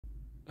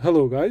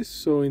Hello guys,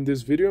 so in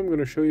this video I'm going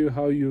to show you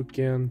how you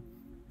can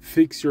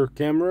fix your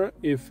camera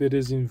if it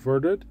is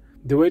inverted.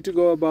 The way to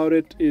go about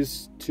it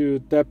is to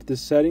tap the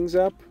settings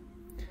app,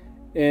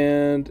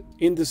 and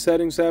in the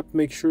settings app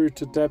make sure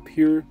to tap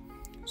here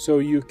so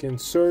you can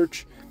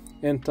search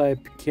and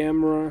type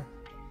camera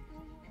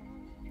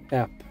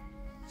app,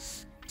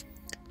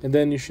 and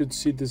then you should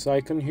see this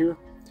icon here.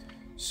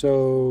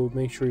 So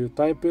make sure you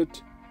type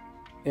it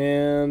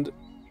and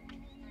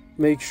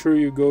make sure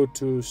you go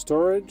to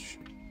storage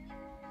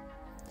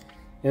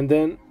and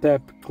then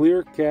tap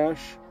clear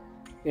cache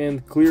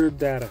and clear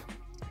data.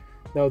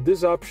 Now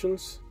these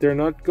options, they're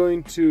not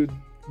going to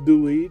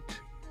delete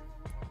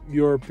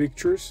your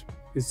pictures,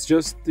 it's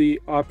just the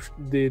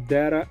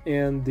data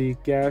and the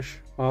cache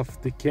of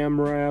the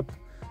camera app.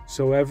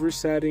 So every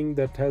setting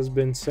that has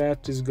been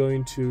set is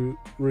going to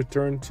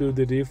return to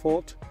the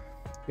default,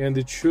 and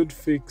it should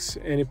fix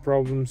any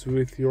problems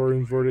with your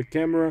inverted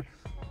camera,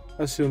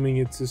 assuming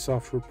it's a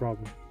software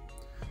problem.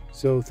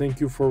 So thank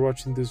you for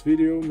watching this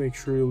video. Make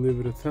sure you leave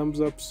it a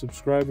thumbs up,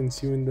 subscribe, and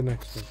see you in the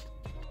next one.